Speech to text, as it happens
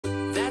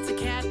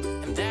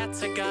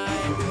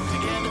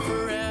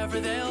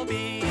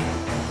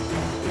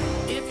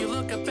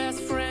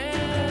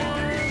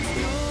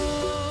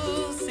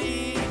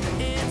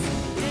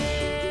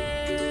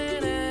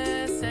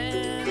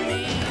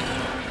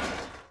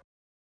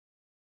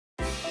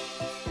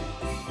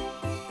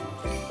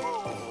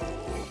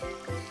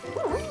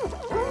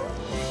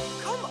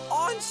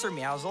Sir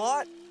Meows A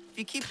Lot. If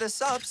you keep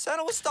this up,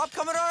 Santa will stop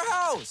coming to our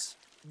house.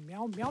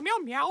 Meow, meow, meow,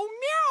 meow,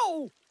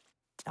 meow.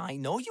 I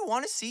know you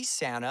want to see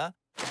Santa,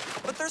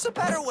 but there's a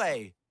better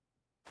way.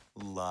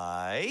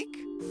 Like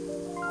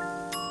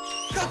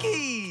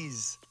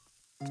cookies.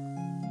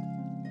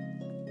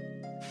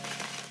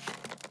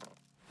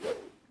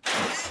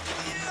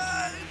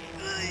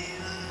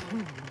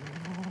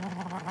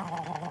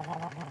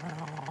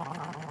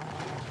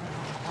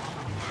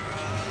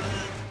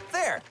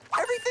 There,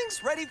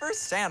 everything's ready for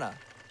Santa.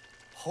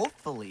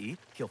 Hopefully,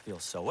 he'll feel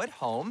so at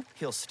home,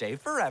 he'll stay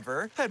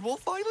forever, and we'll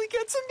finally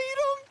get to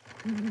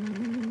meet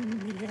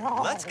him.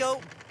 Let's go.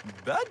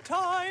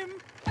 Bedtime.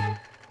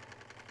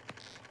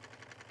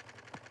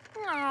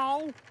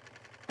 Meow.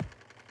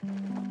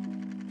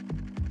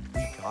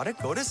 We gotta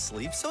go to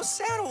sleep so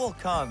Santa will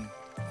come.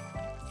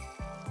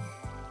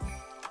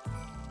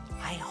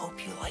 I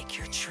hope you like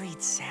your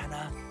treats,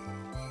 Santa.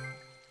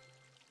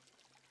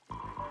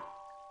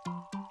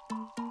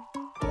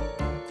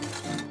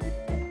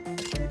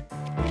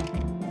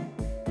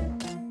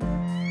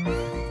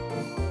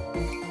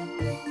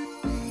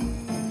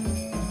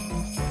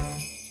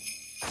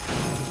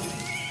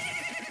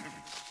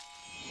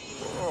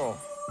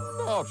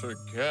 Not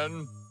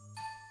again.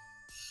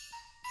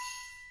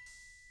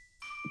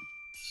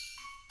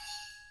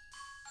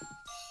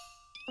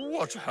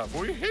 What have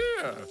we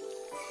here?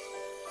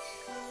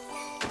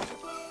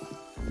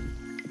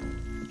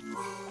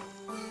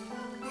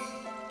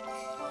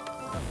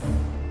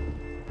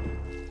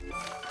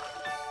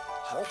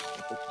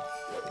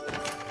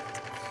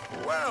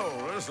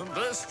 Well, isn't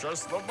this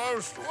just the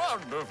most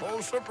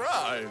wonderful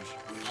surprise?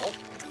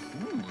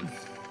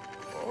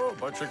 Oh,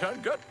 but you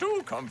can't get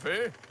too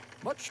comfy.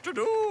 Much to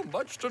do,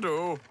 much to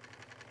do.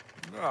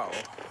 Now,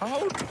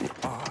 how do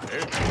I...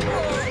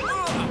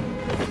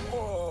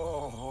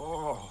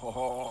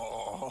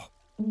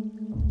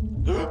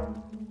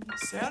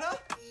 Santa?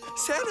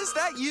 Santa's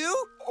that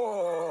you?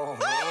 Oh.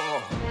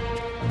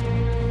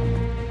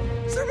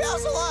 Sir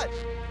Meows A Lot!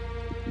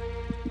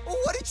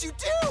 What did you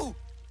do?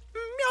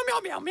 Meow, meow,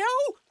 meow, meow.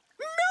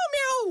 Meow,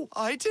 meow.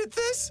 I did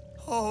this?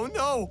 Oh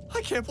no,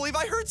 I can't believe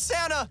I hurt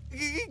Santa.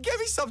 Give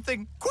me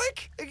something,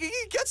 quick,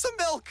 get some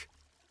milk.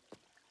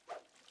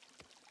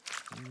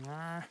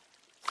 Sir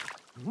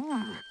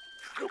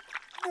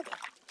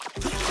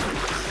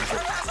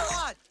Meows A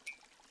Lot!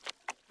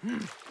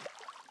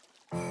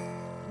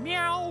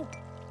 Meow.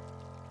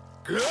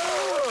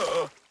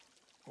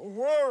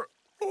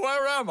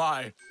 Where am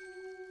I?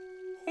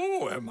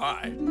 Who am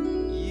I?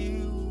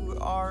 You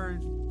are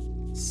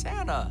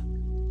Santa.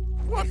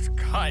 What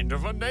kind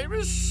of a name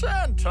is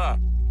Santa?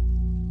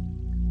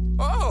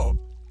 Oh,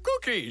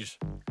 cookies.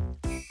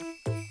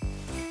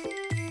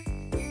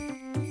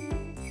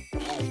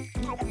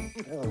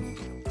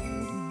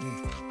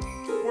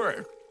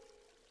 Wait,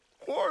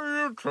 who are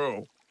you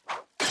two?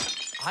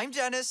 I'm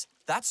Dennis,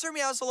 that's Sir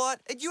Meows A Lot,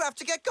 and you have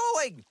to get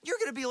going. You're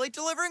gonna be late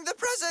delivering the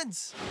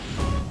presents.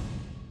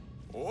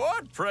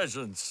 What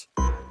presents?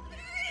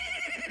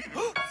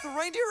 The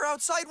reindeer are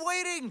outside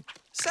waiting.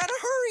 Santa,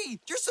 hurry!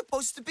 You're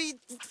supposed to be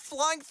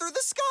flying through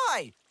the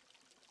sky.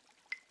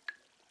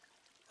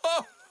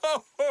 Ho,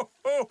 ho, ho,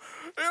 ho!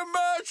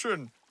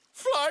 Imagine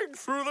flying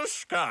through the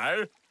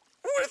sky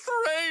with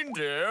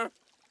reindeer.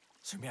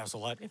 Sir Meows A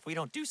Lot, if we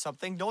don't do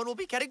something, no one will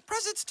be getting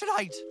presents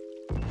tonight.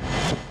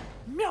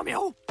 Meow,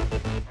 meow.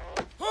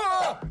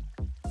 Ah!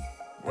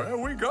 Where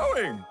are we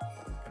going?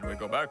 Can we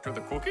go back to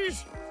the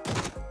cookies?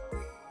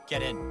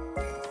 Get in.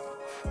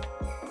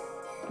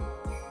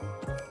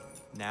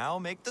 Now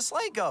make the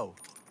sleigh go.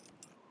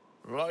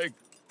 Like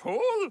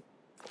pull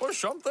or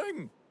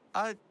something?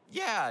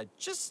 Yeah,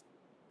 just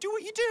do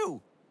what you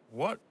do.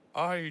 What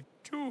I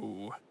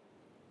do?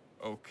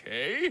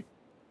 Okay.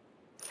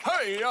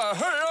 Hey,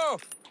 hey,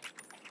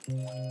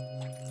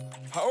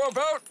 how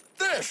about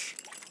this?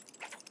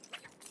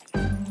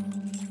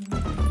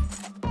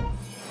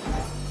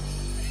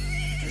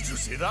 Did you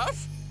see that?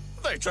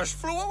 They just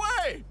flew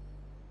away.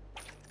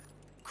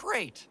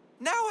 Great.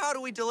 Now how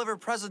do we deliver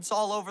presents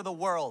all over the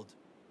world?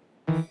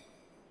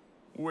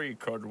 We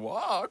could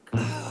walk.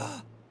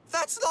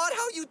 That's not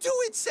how you do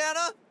it,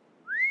 Santa!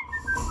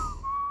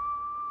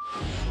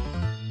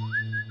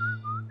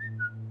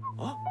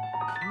 Huh?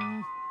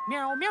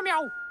 Meow, meow,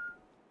 meow.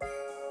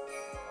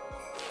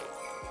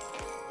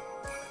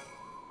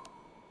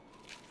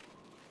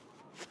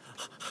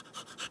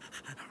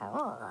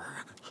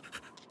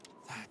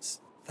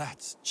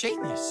 That's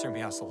genius, Sir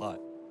Meows A Lot.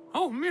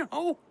 Oh,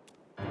 meow.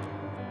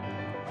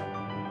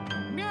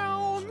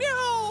 Meow,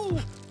 meow.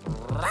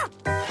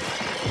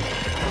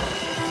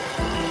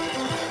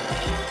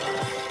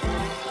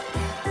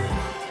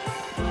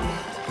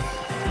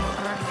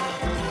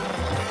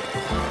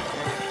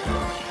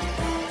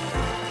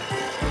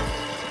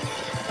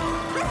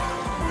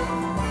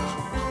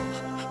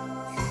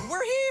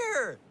 We're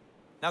here!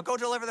 Now go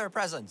deliver their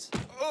presents.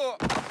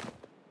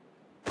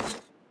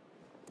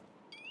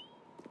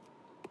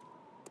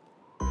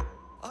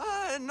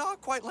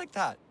 Not quite like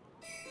that.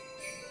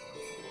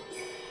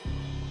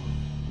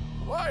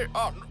 Why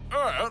on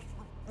earth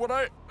would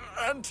I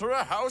enter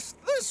a house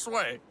this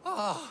way.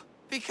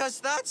 Because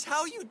that's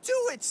how you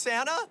do it,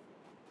 Santa.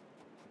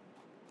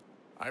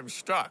 I'm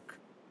stuck.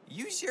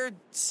 Use your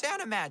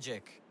Santa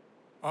magic.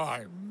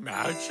 I'm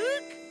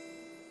magic?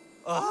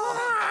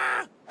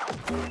 Ah!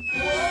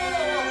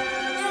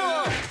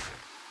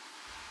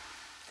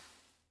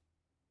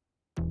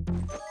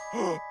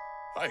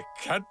 I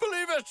can't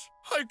believe it!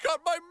 I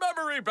got my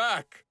memory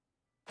back!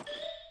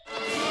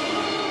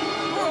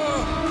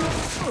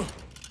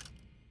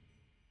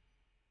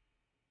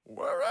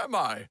 Where am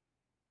I?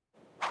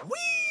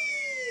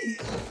 Whee!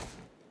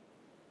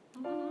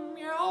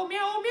 Meow, meow,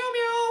 meow,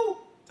 meow.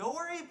 Don't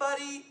worry,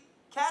 buddy.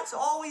 Cats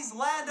always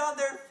land on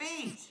their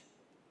feet.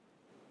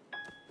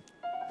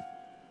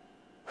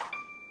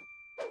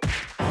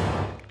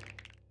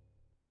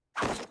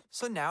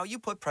 So now you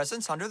put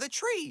presents under the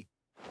tree.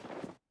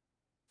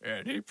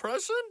 Any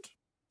present?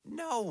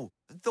 No,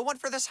 the one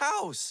for this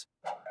house.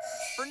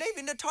 For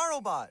Navy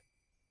Natarobot.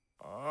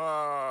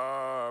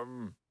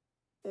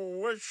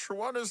 Which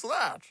one is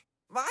that?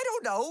 I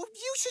don't know.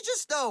 You should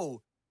just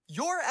know.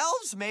 Your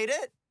elves made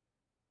it.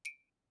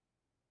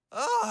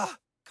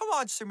 Come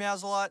on, Sir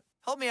Meows A Lot.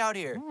 Help me out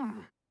here.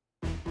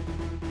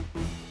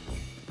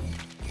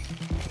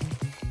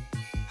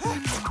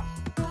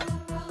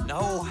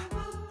 No,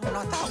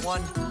 not that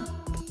one.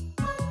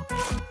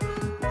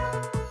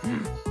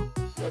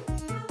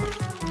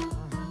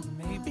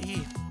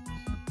 Maybe.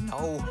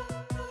 No.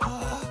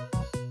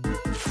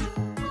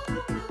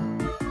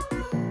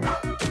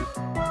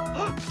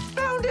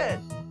 Found it!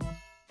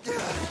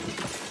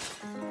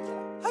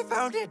 I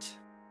found it!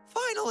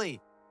 Finally!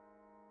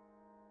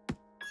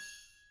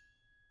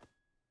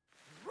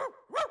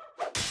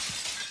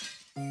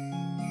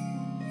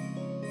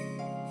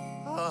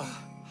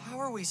 How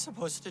are we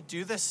supposed to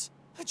do this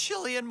a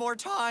jillion more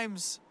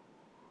times?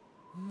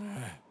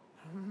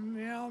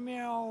 Meow,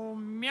 meow,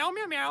 meow,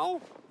 meow,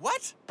 meow.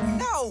 What?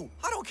 No!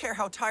 I don't care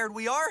how tired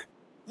we are.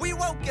 We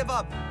won't give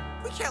up.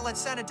 We can't let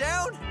Santa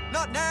down.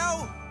 Not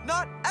now.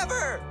 Not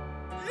ever.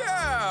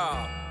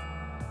 Yeah!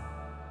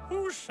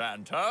 Who's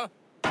Santa?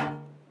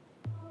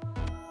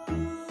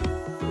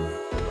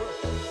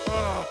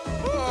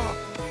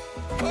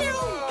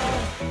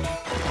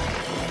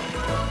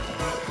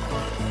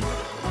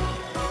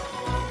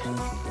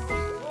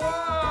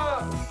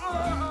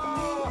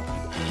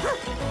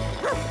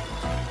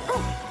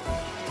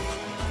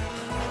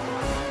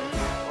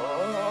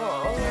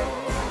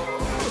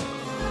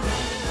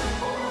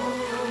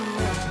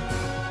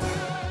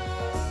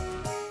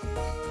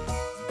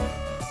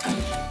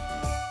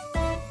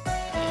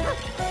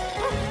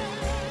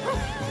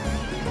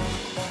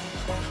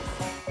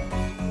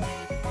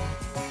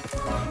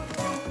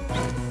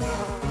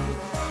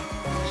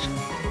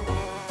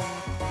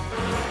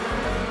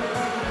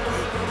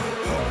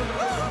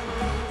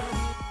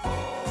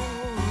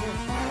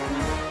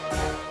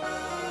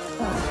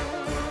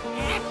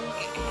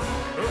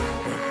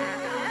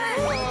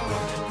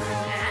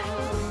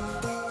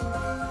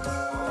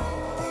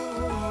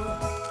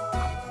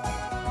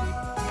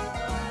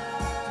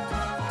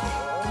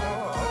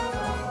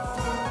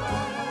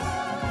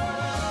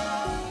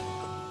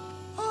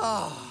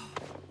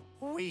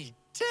 We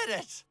did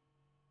it!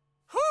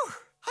 Whew!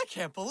 I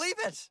can't believe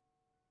it!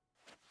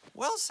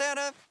 Well,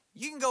 Santa,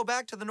 you can go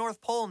back to the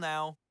North Pole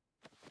now.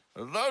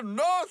 The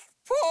North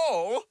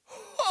Pole?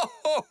 Ho,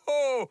 ho,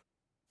 ho!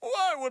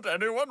 Why would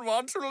anyone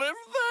want to live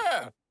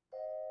there?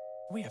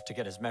 We have to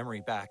get his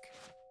memory back.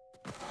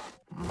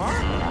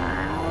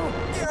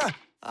 Yeah,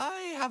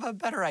 I have a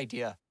better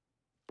idea.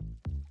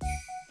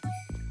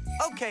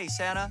 Okay,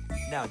 Santa,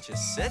 now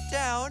just sit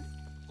down,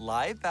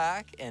 lie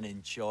back, and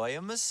enjoy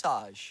a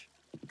massage.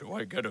 Do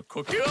I get a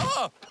cookie?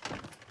 Ah!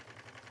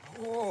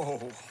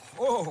 Oh.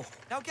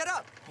 Now get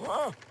up.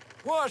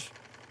 What?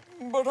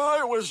 But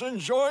I was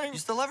enjoying...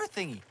 Use the lever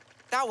thingy.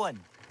 That one.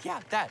 Yeah,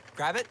 that.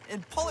 Grab it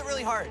and pull it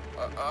really hard.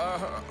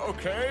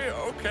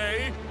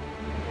 Okay.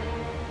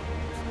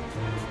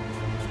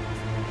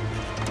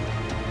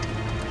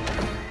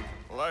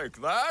 Like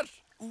that?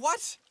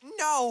 What?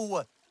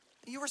 No!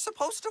 You were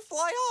supposed to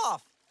fly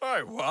off.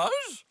 I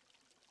was?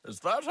 Is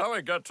that how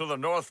I get to the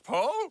North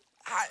Pole?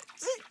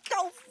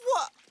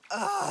 What?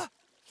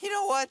 You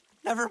know what?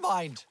 Never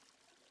mind.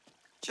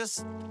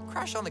 Just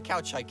crash on the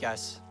couch, I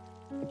guess.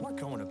 We're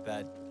going to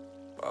bed.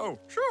 Oh,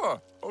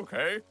 sure.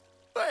 Okay.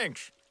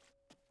 Thanks.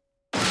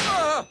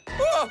 Meow,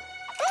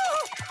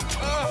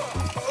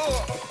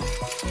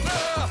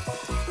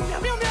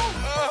 meow, meow.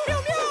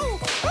 Meow, meow.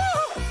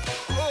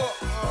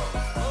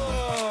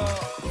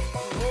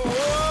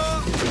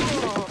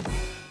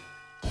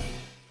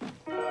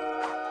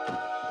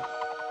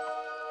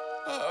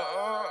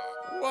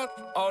 What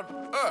on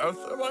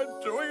earth am I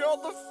doing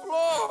on the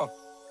floor?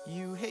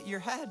 You hit your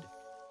head.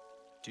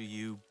 Do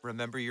you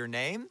remember your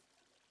name?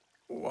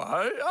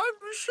 Why,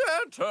 I'm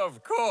Santa,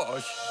 of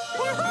course.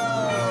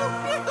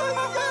 Yeah!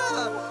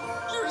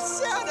 You're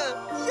Santa!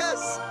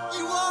 Yes,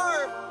 you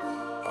are!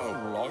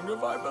 How long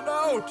have I been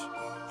out?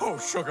 Oh,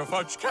 sugar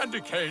fudge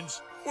candy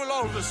canes. Will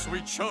all the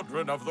sweet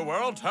children of the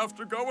world have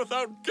to go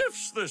without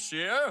gifts this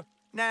year?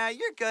 Nah,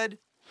 you're good.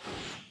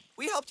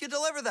 We helped you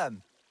deliver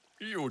them.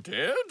 You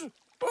did?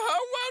 How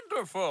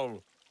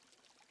wonderful!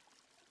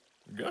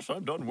 Guess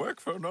I'm done work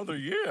for another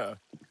year.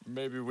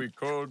 Maybe we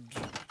could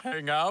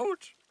hang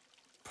out?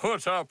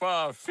 Put up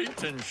our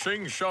feet and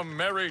sing some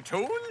merry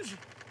tunes?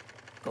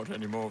 Got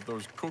any more of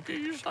those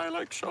cookies I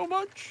like so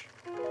much?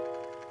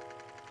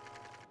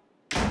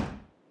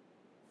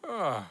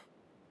 Ah.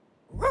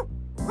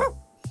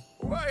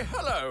 Why,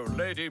 hello,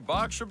 Lady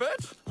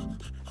Barksabet.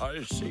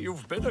 I see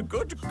you've been a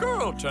good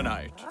girl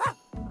tonight.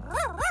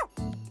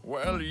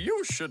 Well,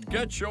 you should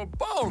get your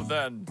ball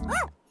then.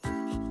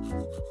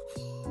 And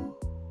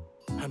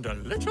a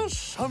little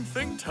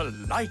something to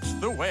light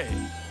the way.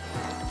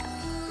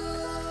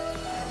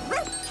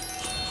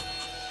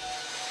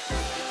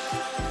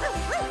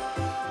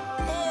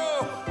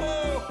 Oh,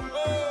 oh,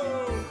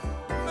 oh!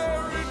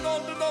 Merry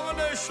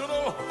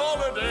non-denominational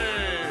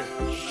holiday!